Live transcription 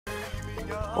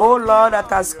O Lord, that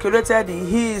has created the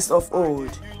hills of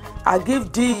old, I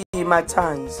give thee my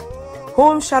thanks.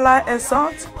 Whom shall I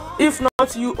exalt, if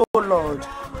not you, O Lord?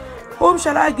 Whom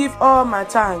shall I give all my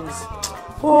thanks?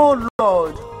 O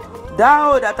Lord,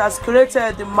 thou that hast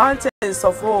created the mountains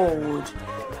of old,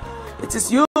 it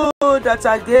is you that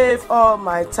I gave all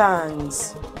my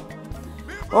thanks.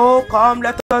 Oh, come,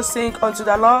 let us sing unto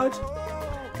the Lord.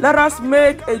 Let us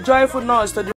make a joyful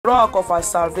noise to the rock of our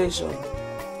salvation.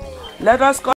 Let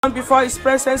us come before his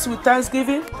presence with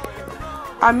thanksgiving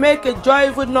and make a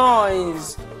joyful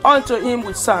noise unto him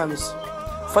with psalms.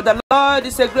 For the Lord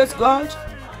is a great God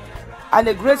and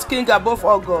a great King above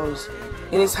all gods.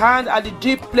 In his hand are the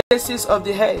deep places of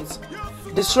the earth.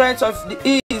 The strength of the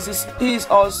east is his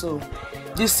also.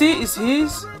 The sea is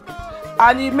his,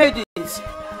 and he made it,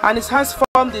 and his hands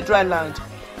formed the dry land.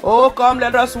 Oh, come,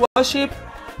 let us worship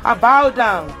and bow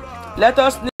down. Let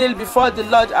us kneel before the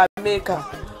Lord our Maker.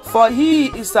 For he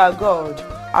is our God,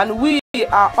 and we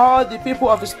are all the people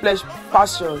of his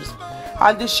pastures,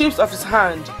 and the sheep of his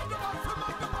hand.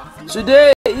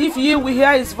 Today, if ye will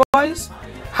hear his voice,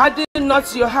 harden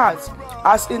not your heart,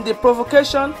 as in the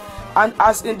provocation and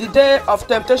as in the day of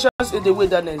temptations in the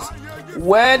wilderness.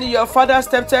 When your fathers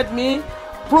tempted me,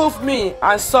 proved me,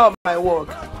 and saw my work.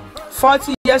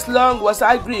 40 years long was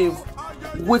I grieved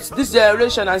with this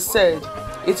generation, and said,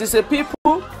 it is a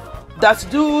people that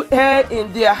do err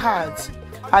in their hearts,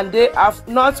 and they have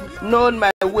not known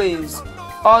my ways,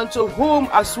 unto whom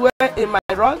I swear in my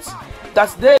wrath,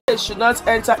 that they should not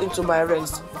enter into my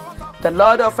rest. The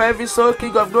Lord of every soul,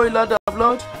 King of glory, Lord of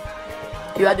lords,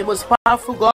 you are the most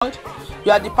powerful God.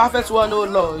 You are the perfect one, O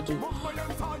Lord.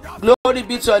 Glory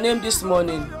be to your name this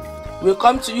morning. We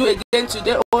come to you again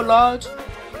today, O Lord.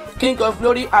 King of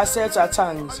glory, accept our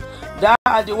thanks. Thou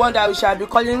art the one that we shall be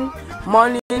calling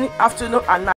morning, afternoon,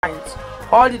 and night.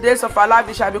 All the days of our life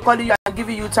we shall be calling you and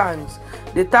giving you thanks.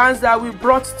 The thanks that we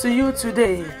brought to you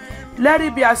today, let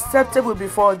it be acceptable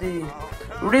before thee.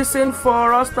 Reason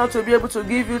for us not to be able to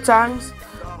give you thanks.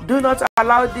 Do not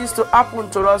allow this to happen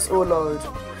to us, O Lord.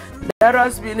 Let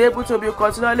us be able to be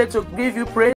continually to give you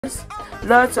praise.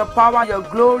 Let your power, your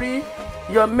glory,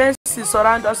 your mercy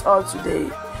surround us all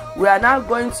today. We are now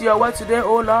going to your word today,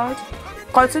 O Lord.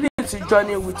 Continue to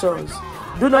journey with us.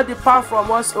 Do not depart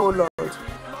from us, O Lord.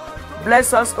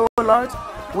 Bless us, O Lord.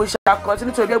 We shall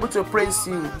continue to be able to praise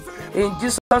you. In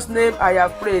Jesus' name I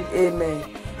have prayed. Amen.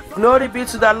 Glory be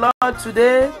to the Lord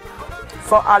today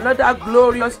for another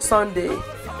glorious Sunday.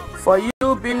 For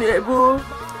you being able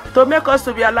to make us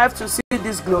to be alive to see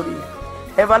this glory.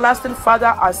 Everlasting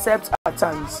Father, accept our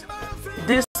thanks.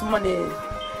 This morning,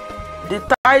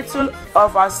 the title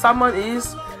of our sermon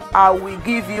is, I will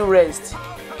give you rest.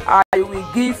 I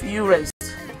will give you rest.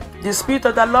 The Spirit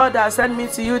of the Lord has sent me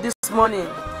to you this morning.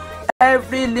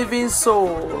 Every living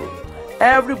soul,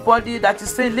 everybody that is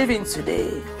still living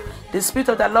today, the Spirit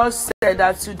of the Lord said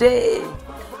that today,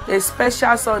 a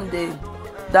special Sunday,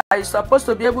 that you're supposed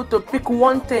to be able to pick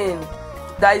one thing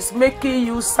that is making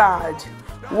you sad,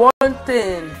 one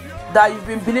thing that you've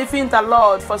been believing the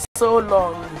Lord for so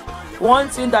long, one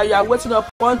thing that you are waiting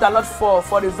upon the Lord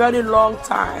for a very long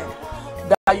time,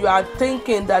 that you are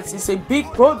thinking that is a big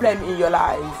problem in your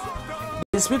life.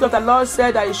 The Spirit of the Lord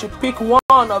said that you should pick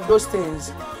one of those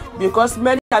things, because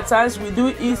many times we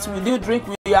do eat, we do drink,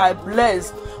 we are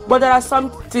blessed, but there are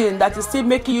something that is still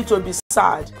making you to be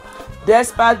sad.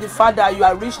 Despite the fact that you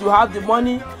are rich, you have the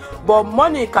money, but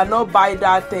money cannot buy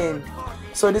that thing.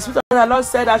 So the Spirit of the Lord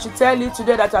said I should tell you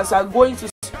today that as you are going to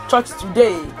church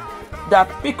today, that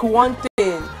pick one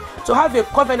thing to have a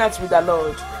covenant with the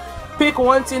Lord. Pick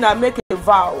one thing and make a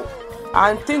vow,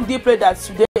 and think deeply that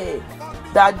today,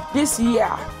 that this year,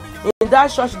 in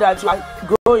that church that you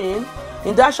are going,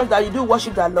 in that church that you do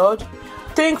worship the Lord,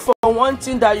 think for one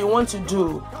thing that you want to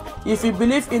do. If you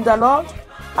believe in the Lord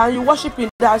and you worship in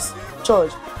that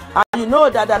church, and you know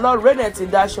that the Lord reigneth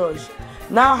in that church,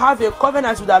 now have a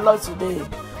covenant with the Lord today,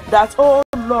 that, oh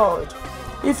Lord,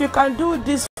 if you can do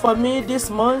this for me this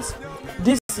month,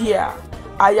 this year,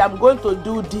 I am going to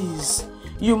do this.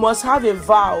 You must have a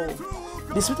vow.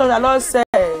 The Spirit of the Lord said,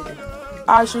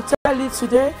 I should tell you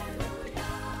today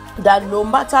that no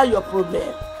matter your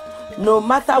problem, no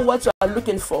matter what you are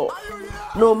looking for,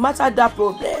 no matter that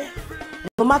problem,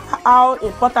 no matter how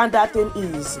important that thing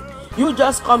is, you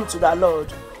just come to the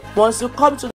Lord. Once you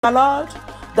come to the Lord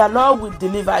will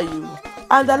deliver you,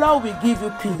 and the Lord will give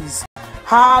you peace.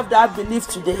 Have that belief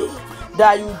today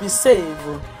that you will be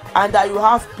saved and that you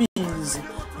have peace.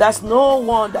 There's no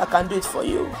one that can do it for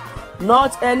you.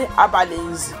 Not any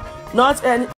herbalist,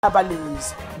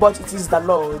 but it is the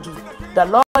Lord. The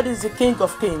Lord is the King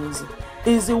of Kings.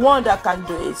 He is the one that can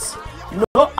do it.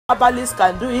 herbalist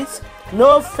can do it.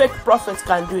 No fake prophet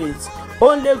can do it.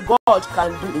 Only God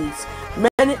can do it.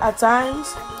 Many a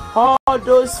times, all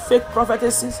those fake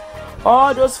prophetesses,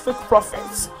 all those fake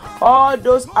prophets, all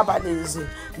those herbalists,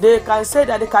 they can say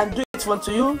that they can do it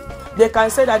unto you. They can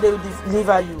say that they will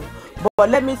deliver you. But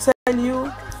let me tell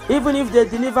you, even if they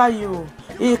deliver you,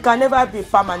 it can never be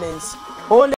permanent.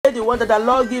 Only the one that the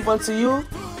Lord give unto you,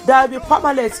 that will be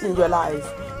permanent in your life.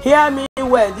 Hear me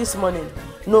well this morning.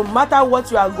 No matter what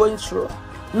you are going through,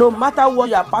 no matter what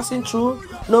you are passing through,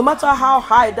 no matter how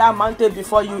high that mountain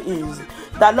before you is,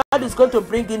 the Lord is going to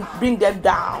bring them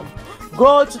down.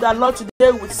 Go to the Lord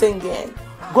today with singing.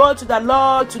 Go to the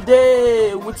Lord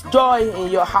today with joy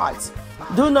in your heart.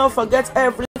 Do not forget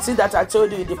everything that I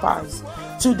told you in the past.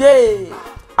 Today,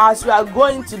 as you are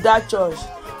going to that church,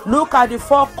 look at the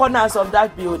four corners of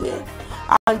that building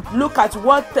and look at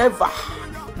whatever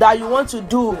that you want to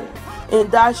do in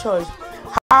that church.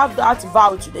 Have that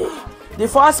vow today. The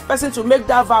first person to make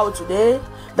that vow today,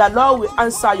 the Lord will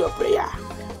answer your prayer.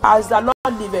 As the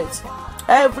Lord liveth,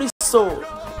 every soul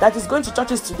that is going to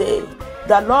churches today,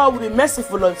 the Lord will be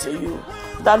merciful unto you.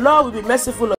 The Lord will be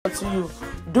merciful unto you.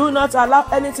 Do not allow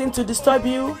anything to disturb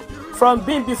you from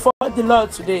being before the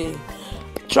Lord today.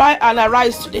 Try and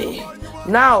arise today.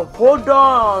 Now, hold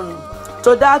on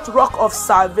to that rock of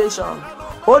salvation.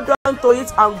 Hold on to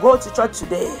it and go to church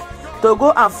today to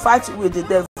go and fight with the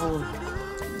devil.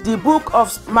 The book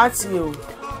of Matthew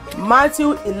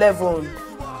 11,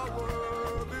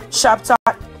 chapter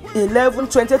 11,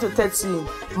 20 to 30.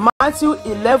 Matthew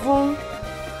 11,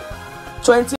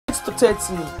 20 to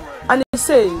 30. And it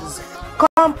says,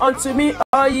 "Come unto me,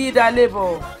 all ye that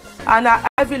labor and are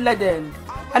heavy laden,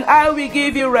 and I will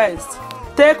give you rest.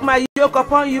 Take my yoke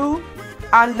upon you,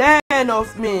 and learn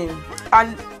of me,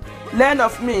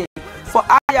 for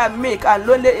I am meek and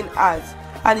lowly in heart,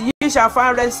 and ye shall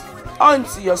find rest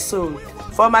unto your soul.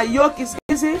 For my yoke is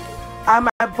easy, and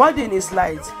my burden is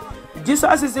light."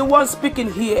 Jesus is the one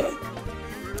speaking here.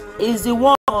 Is the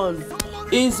one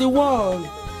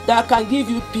that can give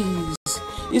you peace.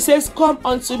 He says, "Come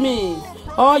unto me,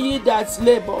 all ye that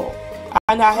labor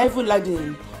and are heavy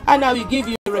laden, and I will give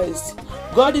you rest."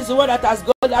 God is the one that has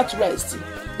got that rest.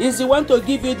 He's the one to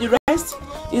give you the rest.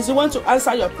 He's the one to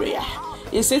answer your prayer.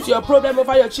 Is it your problem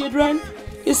over your children?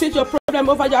 Is it your problem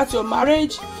over that your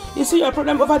marriage? Is it your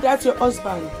problem over that your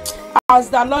husband? As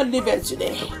the Lord liveth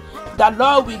today, the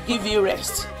Lord will give you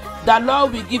rest. The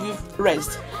Lord will give you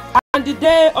rest. And the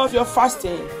day of your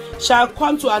fasting shall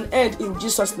come to an end in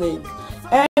Jesus' name.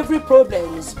 Every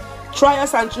problems,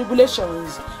 trials and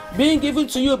tribulations being given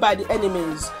to you by the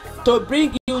enemies to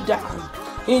bring you down,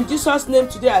 in Jesus' name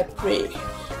today I pray,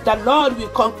 the Lord will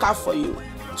conquer for you.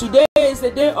 Today is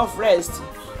the day of rest.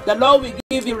 The Lord will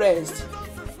give you rest.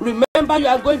 Remember, you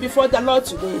are going before the Lord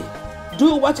today.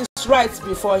 Do what is right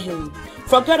before Him.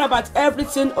 Forget about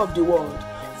everything of the world.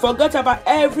 Forget about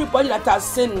everybody that has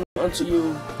sinned unto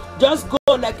you. Just go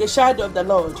like a shadow of the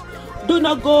Lord. Do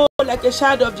not go like a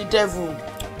shadow of the devil.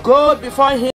 Go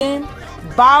before Him.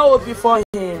 Bow before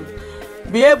Him.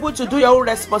 Be able to do your own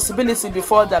responsibility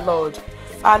before the Lord.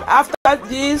 And after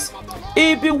this,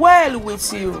 it be well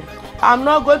with you. I'm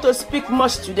not going to speak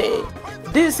much today.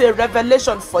 This is a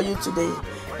revelation for you today.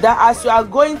 That as you are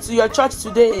going to your church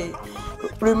today,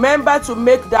 remember to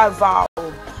make that vow.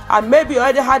 And maybe you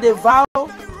already had a vow.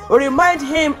 Remind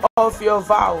Him of your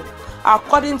vow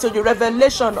according to the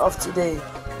revelation of today.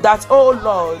 That, oh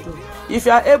Lord, if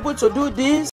you are able to do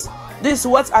this, this is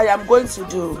what I am going to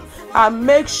do. And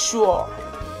make sure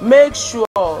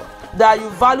that you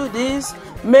value this.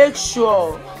 Make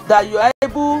sure that you are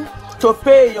able to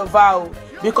pay your vow.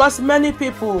 Because many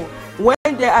people, when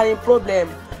they are in problem,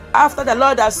 after the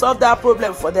Lord has solved that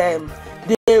problem for them,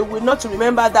 they will not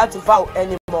remember that vow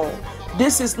anymore.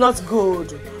 This is not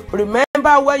good.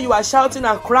 Remember when you are shouting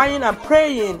and crying and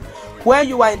praying when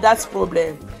you are in that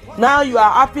problem. Now you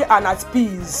are happy and at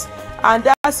peace. And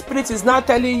that spirit is now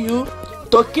telling you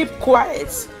to keep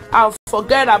quiet and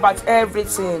forget about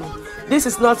everything. This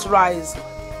is not right.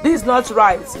 This is not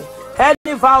right.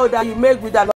 Any vow that you make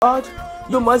with the Lord,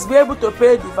 you must be able to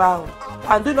pay the vow.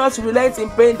 And do not relent in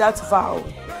paying that vow.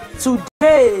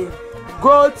 Today,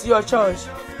 go to your church.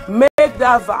 Make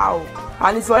that vow.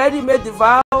 And if you already made the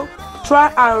vow,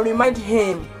 try and remind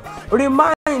Him.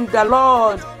 Remind the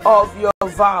Lord of your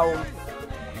vow.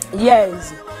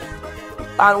 Yes.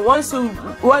 And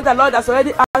when the Lord has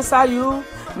already answered you,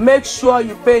 make sure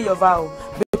you pay your vow.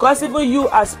 Because even you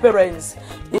as parents,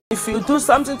 if you do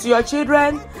something to your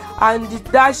children and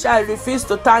that child refuses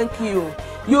to thank you,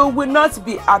 you will not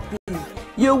be happy.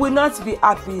 You will not be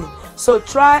happy. So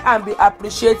try and be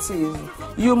appreciative.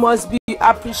 You must be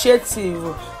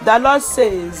appreciative. The Lord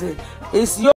says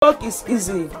his yoke is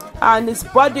easy and his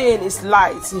burden is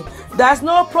light. There's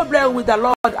no problem with the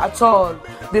Lord at all,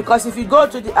 because if you go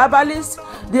to the herbalist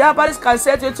can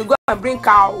say to you to go and bring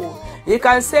cow. He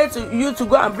can say to you to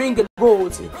go and bring a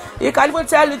goat. He can even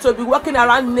tell you to be walking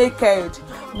around naked.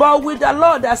 But with the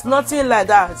Lord, there's nothing like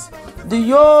that. The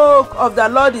yoke of the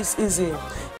Lord is easy.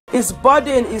 His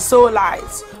burden is so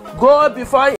light. Go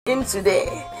before him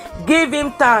today. Give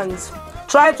him thanks.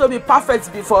 Try to be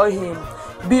perfect before him.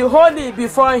 Be holy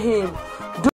before him.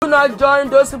 Do not join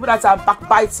those people that are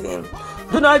backbiting.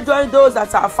 Do not join those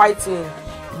that are fighting.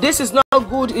 This is not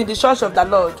good in the church of the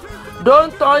Lord.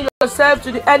 Don't turn yourself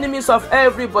to the enemies of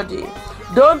everybody.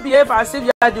 Don't behave as if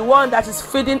you are the one that is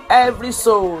feeding every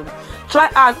soul. Try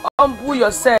and humble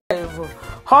yourself.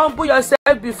 Humble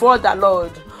yourself before the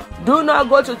Lord. Do not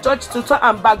go to church to turn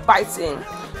and backbiting.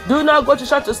 Do not go to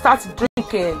church to start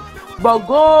drinking. But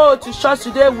go to church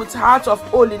today with heart of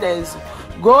holiness.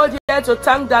 Go there to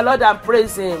thank the Lord and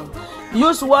praise him.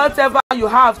 Use whatever you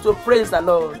have to praise the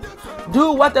Lord.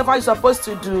 Do whatever you're supposed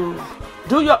to do.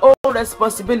 Do your own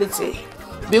responsibility.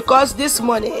 Because this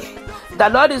morning, the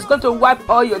Lord is going to wipe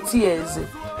all your tears.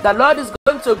 The Lord is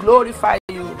going to glorify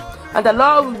you. And the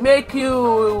Lord will make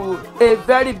you a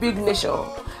very big nation.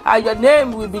 And your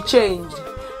name will be changed.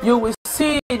 You will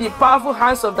see the powerful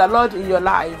hands of the Lord in your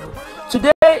life.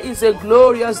 Today is a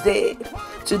glorious day.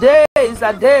 Today is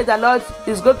a day the Lord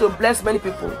is going to bless many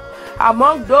people.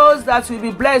 Among those that will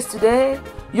be blessed today,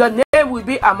 your name will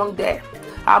be among them.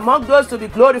 Among those to be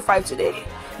glorified today,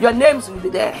 your names will be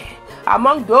there.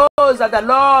 Among those that the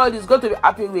Lord is going to be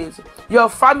happy with, your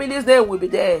family's name will be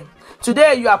there.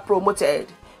 Today you are promoted.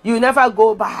 You never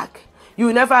go back.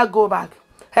 You never go back.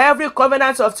 Every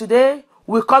covenant of today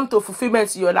will come to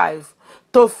fulfillment in your life.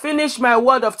 To finish my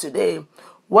word of today,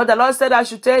 what the Lord said I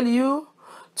should tell you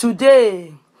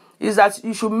today is that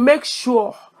you should make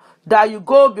sure that you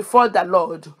go before the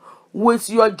Lord with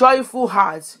your joyful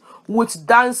heart, with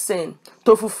dancing,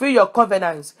 to fulfill your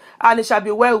covenants, and it shall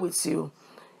be well with you.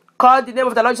 Call the name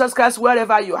of the Lord Jesus Christ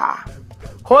wherever you are.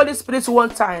 Holy Spirit one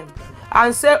time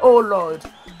and say, oh Lord,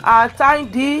 I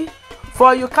thank thee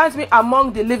for you count me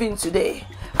among the living today.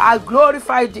 I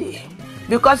glorify thee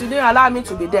because you didn't allow me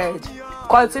to be dead.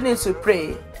 Continue to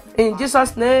pray. In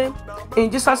Jesus' name, in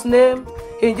Jesus' name,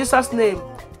 in Jesus' name.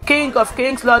 King of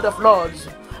kings, Lord of lords.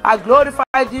 I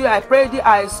glorify thee, I pray thee,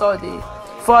 I saw thee.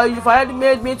 For you've already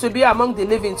made me to be among the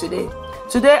living today.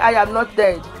 Today I am not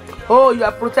dead. Oh, you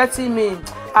are protecting me.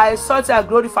 I exalt you, I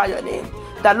glorify your name.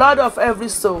 The Lord of every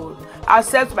soul.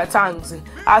 Accept my thanks.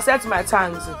 Accept my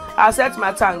thanks. Accept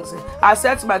my thanks.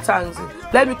 Accept my thanks.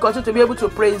 Let me continue to be able to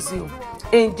praise you.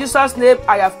 In Jesus' name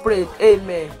I have prayed.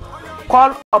 Amen.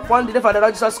 Call upon the name of the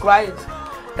Lord Jesus Christ,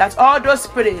 that all those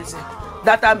spirits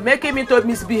that are making me to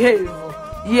misbehave,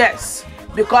 yes,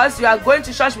 because you are going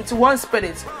to church with one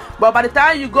spirit, but by the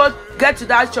time you get to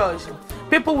that church,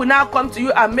 people will now come to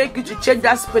you and make you to change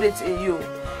that spirit in you.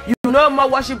 You will no more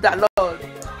worship the Lord.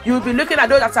 You will be looking at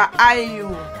those that are eyeing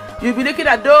you. You will be looking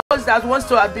at those that wants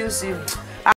to abuse you,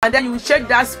 and then you will change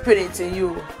that spirit in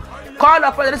you. Call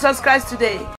upon Jesus Christ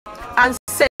today and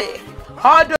say,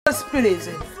 all those spirits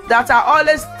that are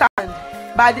always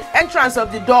stand by the entrance of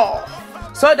the door,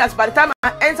 so that by the time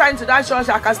I enter into that church,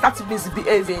 I can start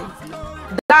misbehaving.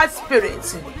 That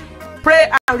spirit,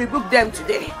 pray and rebuke them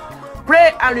today.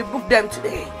 Pray and rebuke them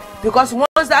today. Because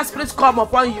once that spirit come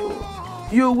upon you,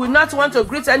 you will not want to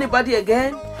greet anybody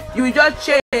again. You will just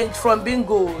change from being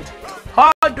good.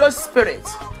 All those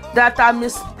spirits that are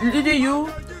misleading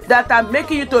you, that are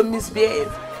making you to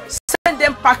misbehave, send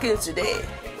them packing today.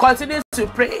 Continue to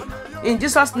pray. In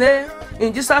Jesus' name,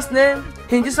 in Jesus' name,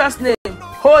 in Jesus' name.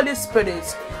 Holy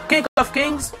Spirit, King of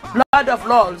kings, Lord of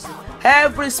lords,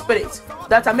 every spirit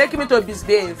that are making me to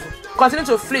misbehave, continue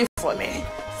to flee from me.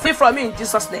 Flee from me in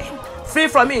Jesus' name. Flee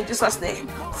from me in Jesus' name.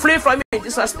 Flee from me in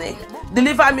Jesus' name.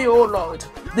 Deliver me, O Lord.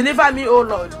 Deliver me, O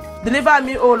Lord. Deliver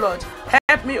me, O Lord.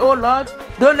 Help me, O Lord.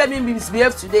 Don't let me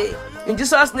misbehave today. In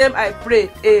Jesus' name I pray.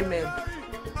 Amen.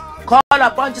 Call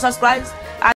upon Jesus Christ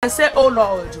and say, oh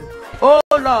Lord,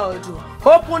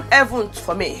 open heaven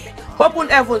for me. Open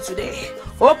heaven today.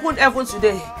 Open heaven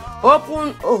today.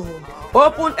 Open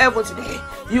heaven today.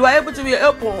 You are able to be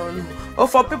open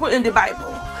for people in the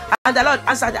Bible. And the Lord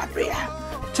answered that prayer.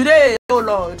 Today, oh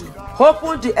Lord,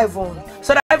 open the heaven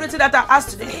so that everything that I ask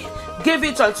today, give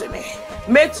it unto me.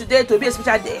 Make today to be a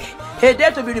special day. A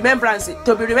day to be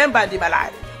remembered in my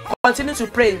life. Continue to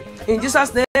pray. In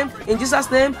Jesus' name, in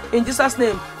Jesus' name, in Jesus'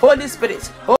 name. Holy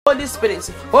Spirit, Holy Spirit,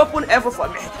 open heaven for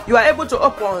me. You are able to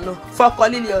open for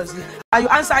Cornelius, and you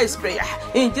answer his prayer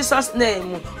in Jesus'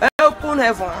 name. Open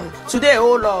heaven today,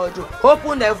 oh Lord.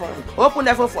 Open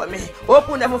heaven for me.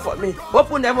 Open heaven for me.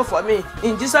 Open heaven for me.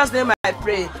 In Jesus' name I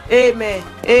pray. Amen.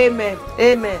 Amen.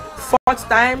 Amen. Fourth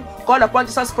time, call upon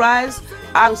Jesus Christ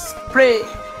and pray.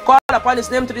 Call upon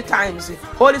his name 3 times.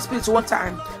 Holy Spirit 1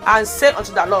 time, and say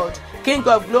unto the Lord, King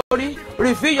of glory,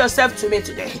 reveal yourself to me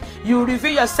today. You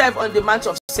reveal yourself on the Mount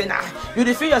of Sinai. You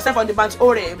reveal yourself on the Mount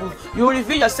Horeb. You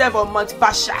reveal yourself on Mount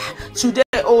Basha. Today,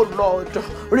 oh Lord,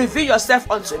 reveal yourself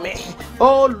unto me.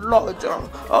 Oh Lord,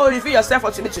 oh, reveal yourself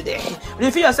unto me today.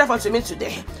 Reveal yourself unto me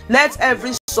today. Let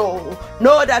every soul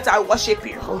know that I worship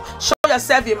you. Show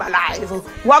yourself in my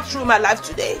life. Walk through my life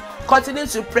today. Continue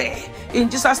to pray. In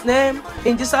Jesus' name,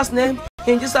 in Jesus' name,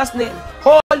 in Jesus' name.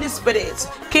 Holy Spirit,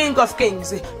 King of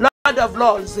kings, Lord of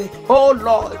lords, oh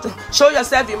Lord, show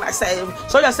yourself in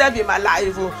myself, show yourself in my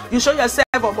life. You show yourself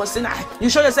on Mount Sinai, you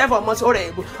show yourself on Mount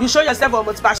Horeb, you show yourself on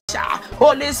Mount Basha.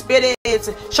 Holy Spirit,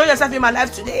 show yourself in my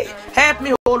life today. Help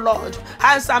me, oh Lord.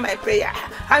 Answer my prayer,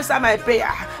 answer my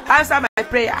prayer, answer my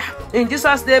prayer. In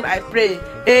Jesus' name I pray.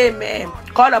 Amen.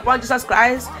 Call upon Jesus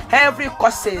Christ. Every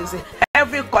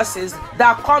causes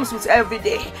that comes with every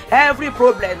day, every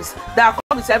problems that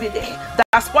comes with every day,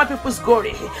 that spoil people's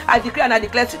glory, I decree and I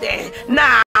declare today.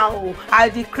 Now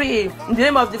I decree in the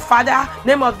name of the Father,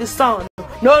 name of the Son,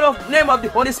 name of the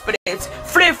Holy Spirit,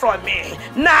 flee from me.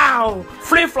 Now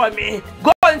flee from me.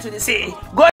 Go into the sea,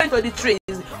 go into the trees,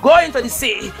 go into the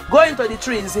sea, go into the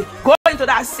trees, go into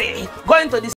that sea, go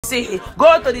into the sea,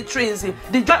 go to the trees.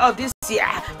 The joy of this year,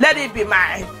 let it be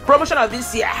mine. Promotion of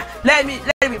this year, let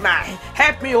it be mine.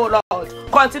 Help me, oh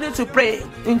Lord. Continue to pray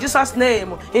in Jesus'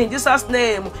 name, in Jesus'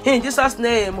 name, in Jesus'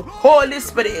 name. Holy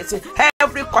Spirit,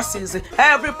 every causes,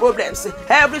 every problems,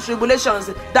 every tribulations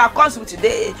that comes with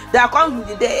today, that comes with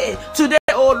the day, today,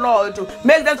 oh Lord,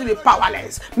 make them to be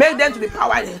powerless, make them to be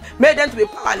powerless, make them to be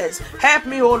powerless. Help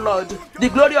me, oh Lord. The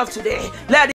glory of today,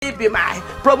 let it be mine.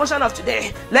 Promotion of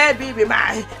today, let it be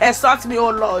mine. Exalt me,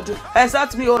 oh Lord.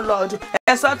 Exalt me, oh Lord.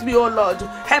 Exalt me, oh Lord.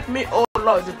 Help me, oh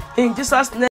Lord. In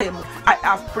Jesus' name I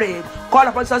have prayed. Call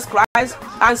upon Jesus Christ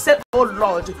and say, oh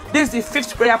Lord, this is the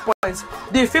 5th prayer point.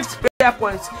 The 5th prayer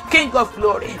point, King of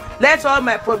glory, let all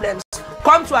my problems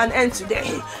come to an end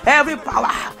today. Every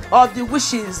power of the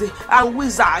witches and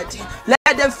wizards,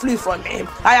 let them flee from me.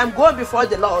 I am going before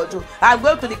the Lord. I am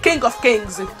going to the King of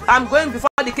kings. I am going before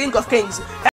the King of kings.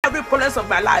 Every problems of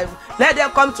my life, let them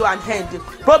come to an end.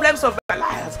 Problems of my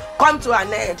life, come to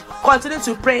an end. Continue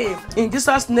to pray in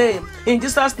Jesus' name, in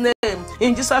Jesus' name,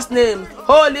 in Jesus' name.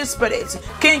 Holy Spirit,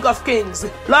 King of kings,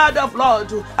 Lord of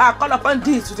lords, I call upon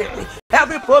thee today.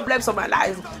 Every problems of my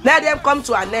life, let them come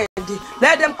to an end.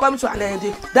 Let them come to an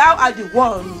end. Thou art the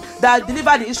one that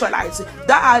delivered the Israelites.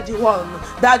 Thou art the one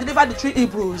that delivered the 3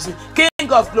 Hebrews.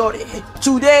 King of glory,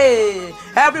 today,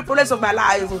 every problems of my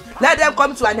life, let them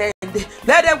come to an end.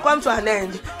 Let them come to an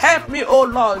end. Help me, oh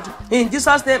Lord. In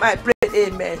Jesus' name I pray.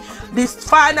 Amen. This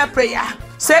final prayer,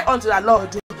 say unto the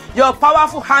Lord, your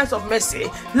powerful hands of mercy,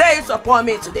 lay it upon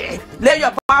me today. Lay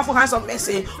your powerful hands of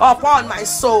mercy upon my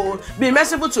soul. Be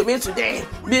merciful to me today.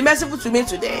 Be merciful to me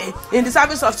today. In the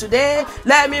service of today,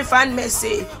 let me find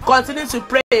mercy. Continue to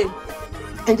pray.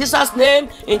 In Jesus' name,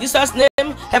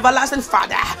 everlasting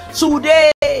Father,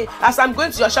 today, as I'm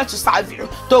going to your church to serve you,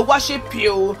 to worship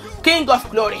you, King of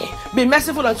glory, be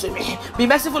merciful unto me. Be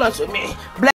merciful unto me.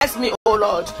 Bless me, O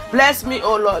Lord. Bless me,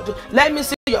 O Lord. Let me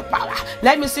see your power.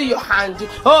 Let me see your hand.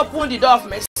 Open the door of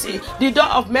mercy. The door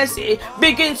of mercy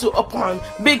begin to open.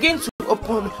 Begin to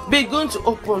open. Begin to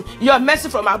open. Your mercy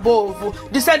from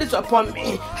above. Descend it upon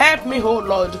me. Help me, O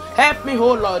Lord. Help me,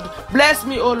 O Lord. Bless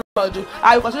me, O Lord.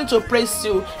 I will continue to praise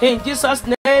you. In Jesus'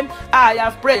 name, I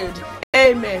have prayed.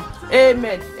 Amen.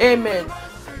 Amen. Amen.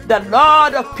 The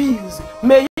Lord of peace,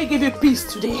 may He give you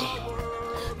peace today.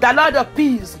 The Lord of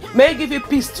peace, may He give you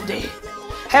peace today.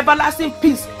 Everlasting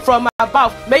peace from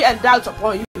above may endow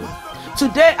upon you.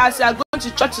 Today, as you are going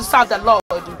to church to serve the Lord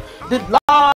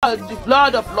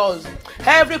of lords,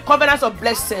 every covenant of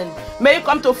blessing may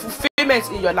come to fulfillment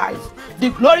in your life. The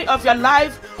glory of your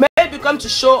life may begin to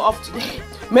show up today.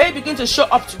 May begin to show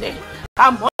up today.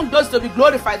 Among those to be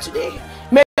glorified today,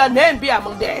 may your name be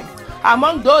among them.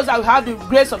 Among those that will have the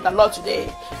grace of the Lord today,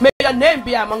 may your name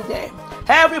be among them.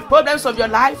 Every problems of your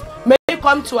life may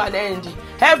come to an end.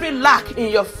 Every lack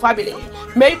in your family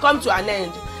may come to an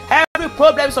end. Every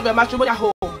problems of your matrimonial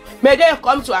home, may they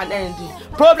come to an end.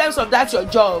 Problems of that your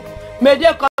job, may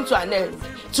they come to an end.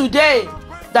 Today,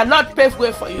 the Lord pave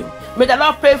way for you. May the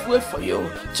Lord pave way for you.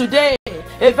 Today,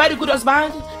 a very good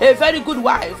husband, a very good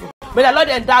wife. May the Lord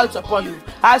endow it upon you.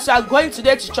 As you are going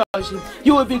today to church,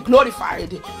 you will be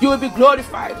glorified. You will be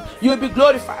glorified. You will be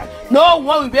glorified. No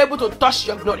one will be able to touch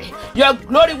your glory. Your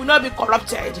glory will not be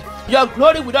corrupted. Your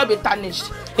glory will not be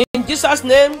tarnished. In Jesus'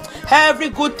 name, every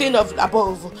good thing of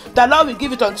above, the Lord will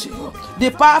give it unto you.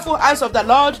 The powerful hands of the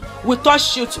Lord will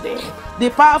touch you today. The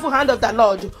powerful hand of the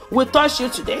Lord will touch you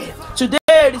today. Today,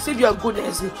 receive your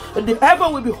goodness. The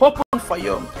heaven will be open for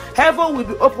you. Heaven will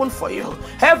be open for you.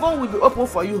 Heaven will be open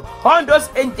for you. All those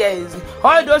angels,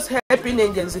 all those helping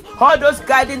angels, all those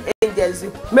guiding angels,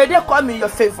 may they come in your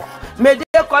favor. May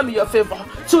they come in your favor.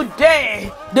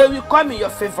 Today, they will come in your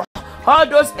favor. All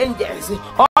those angels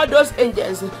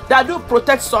that do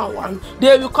protect someone,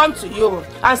 they will come to you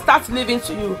and start living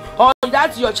to you. Or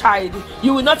that's your child,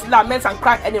 you will not lament and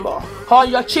cry anymore. Or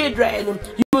your children,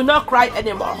 you will not cry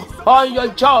anymore. On your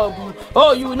job,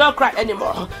 oh, you will not cry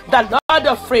anymore. The Lord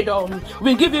of freedom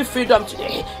will give you freedom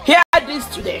today. Hear this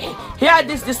today. Hear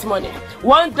this morning.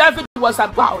 One David was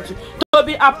about to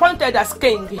be appointed as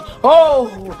king.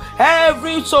 Oh,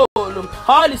 every soul,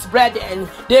 all his brethren,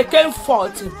 they came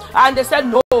forth and they said,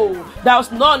 no, there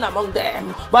was none among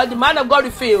them. But the man of God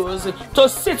refused to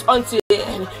sit until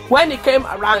when he came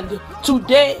around.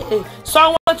 Today,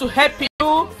 someone to help you.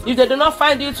 If they do not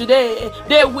find you today,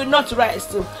 they will not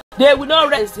rest. They will not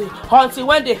rest until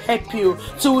when they help you.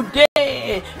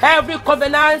 Today, every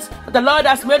covenant the Lord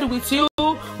has made with you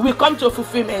will come to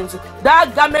fulfillment.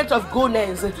 That garment of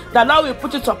goodness, the Lord will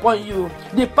put it upon you.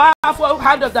 The powerful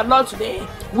hand of the Lord today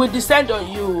will descend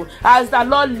on you as the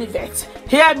Lord liveth.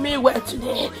 Hear me well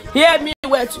today. Hear me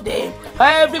well today.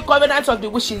 Every covenant of the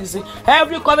wishes,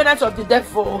 every covenant of the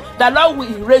devil, the Lord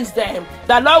will erase them.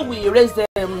 The Lord will erase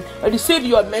them. Receive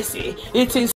your mercy.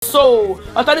 It is so.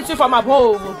 Authority from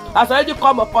above has already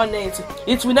come upon it.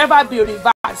 It will never be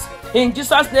reversed. In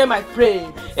Jesus' name I pray.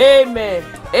 Amen.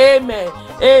 Amen.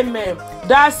 Amen.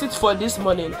 That's it for this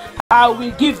morning. I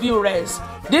will give you rest.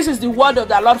 This is the word of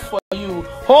the Lord for you.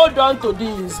 Hold on to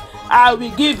this. I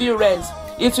will give you rest.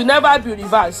 It will never be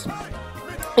reversed.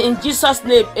 In Jesus'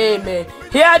 name, amen.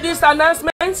 Hear this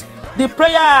announcement. The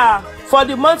prayer for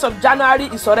the month of January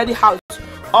is already out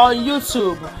on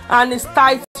YouTube and it's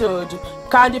titled,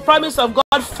 Can the Promise of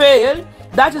God Fail?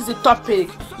 That is the topic.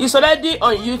 It's already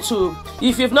on YouTube.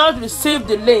 If you've not received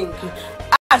the link,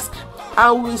 ask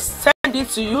and we'll send it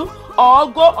to you,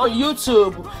 or go on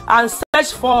YouTube and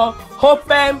search for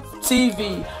Hopem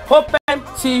TV. Hopem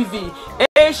TV.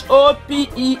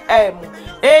 H-O-P-E-M.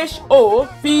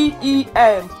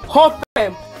 H-O-P-E-M.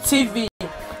 Hopem TV.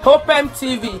 Hopem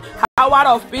TV. Hour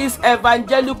of Peace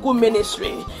Evangelical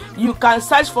Ministry. You can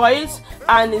search for it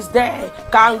and it's there.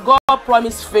 Can God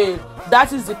promise fail?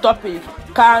 That is the topic.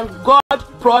 Can God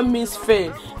promise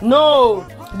fail? No.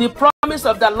 The promise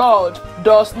of the Lord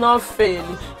does not fail.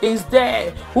 Is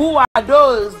there. Who are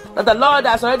those that the Lord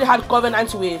has already had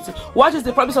covenant with? What is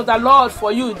the promise of the Lord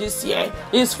for you this year?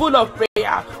 It's full of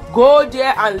prayer. Go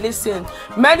there and listen.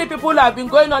 Many people have been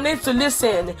going on it to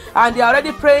listen, and they are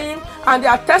already praying and they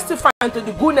are testifying to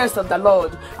the goodness of the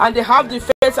Lord, and they have the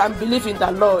faith and belief in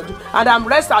the Lord. And I'm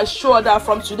rest assured that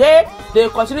from today they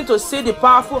continue to see the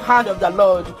powerful hand of the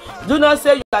Lord. Do not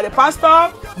say you are the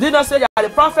pastor. Do not say you are the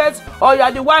prophet or you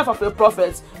are the wife of a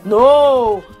prophet.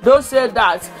 No, don't say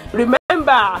that.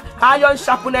 Remember, iron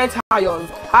sharpeneth iron.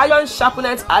 Iron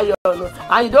sharpeneth iron.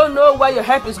 And you don't know where your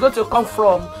help is going to come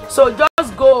from. So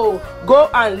just go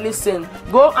and listen.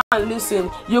 Go and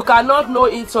listen. You cannot know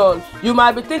it all. You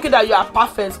might be thinking that you are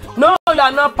perfect. No, you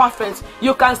are not perfect.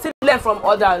 You can still learn from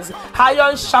others.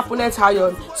 Iron sharpeneth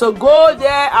iron. So go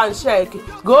there and check.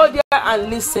 Go there and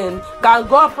listen. Can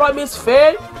God promise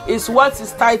fail? Is what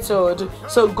is titled.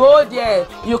 So go there.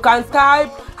 You can type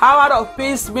Hour of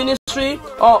Peace Ministry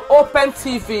or Open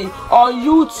TV on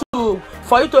YouTube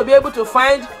for you to be able to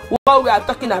find what we are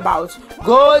talking about.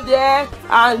 Go there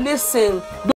and listen.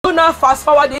 Do not fast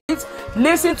forward it.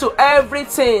 Listen to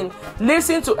everything.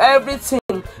 Listen to everything.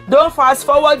 Don't fast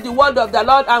forward the word of the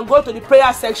Lord and go to the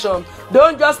prayer section.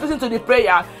 Don't just listen to the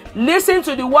prayer. Listen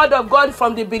to the word of God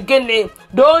from the beginning.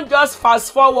 Don't just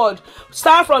fast forward.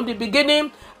 Start from the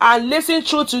beginning and listen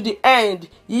through to the end.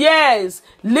 Yes,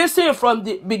 listen from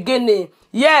the beginning.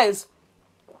 Yes.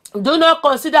 Do not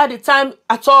consider the time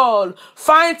at all.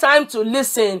 Find time to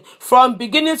listen from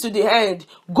beginning to the end.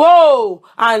 Go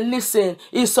and listen.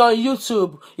 It's on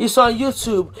YouTube. It's on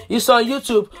YouTube. It's on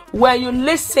YouTube. When you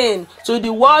listen to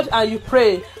the word and you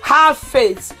pray, have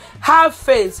faith. Have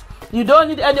faith. You don't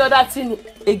need any other thing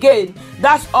again.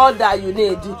 That's all that you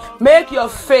need. Make your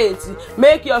faith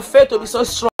to be so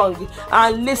strong.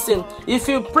 And listen, if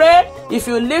you pray, if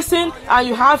you listen, and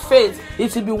you have faith,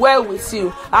 it will be well with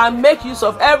you. And make use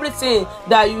of everything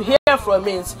that you hear from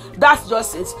it. That's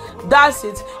just it. That's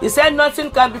it. He said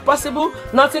nothing can be possible,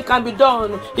 nothing can be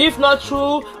done if not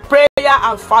through prayer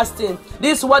and fasting.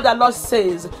 This is what the Lord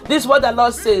says. This is what the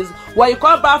Lord says. When you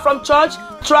come back from church,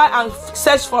 try and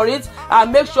search for it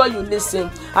and make sure you listen.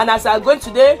 And as I go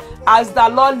today, as the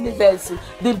Lord lives,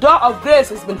 the door of grace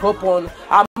has been opened.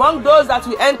 Among those that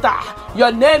will enter,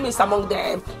 your name is among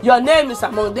them. Your name is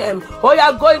among them. Oh, you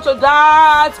are going to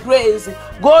that grace.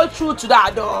 Go through to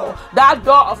that door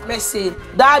of mercy,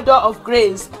 that door of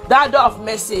grace, that door of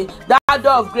mercy, that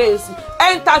door of grace.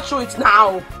 Enter through it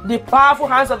now. The powerful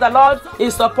hands of the Lord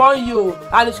is upon you,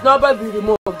 and it will never be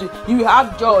removed. You will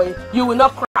have joy. You will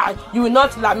not cry. You will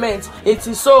not lament. It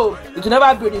is so. It will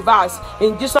never be reversed.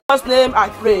 In Jesus' name I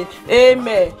pray.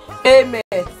 Amen. Amen.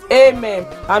 Amen.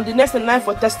 I'm the next in line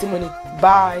for testimony.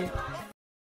 Bye.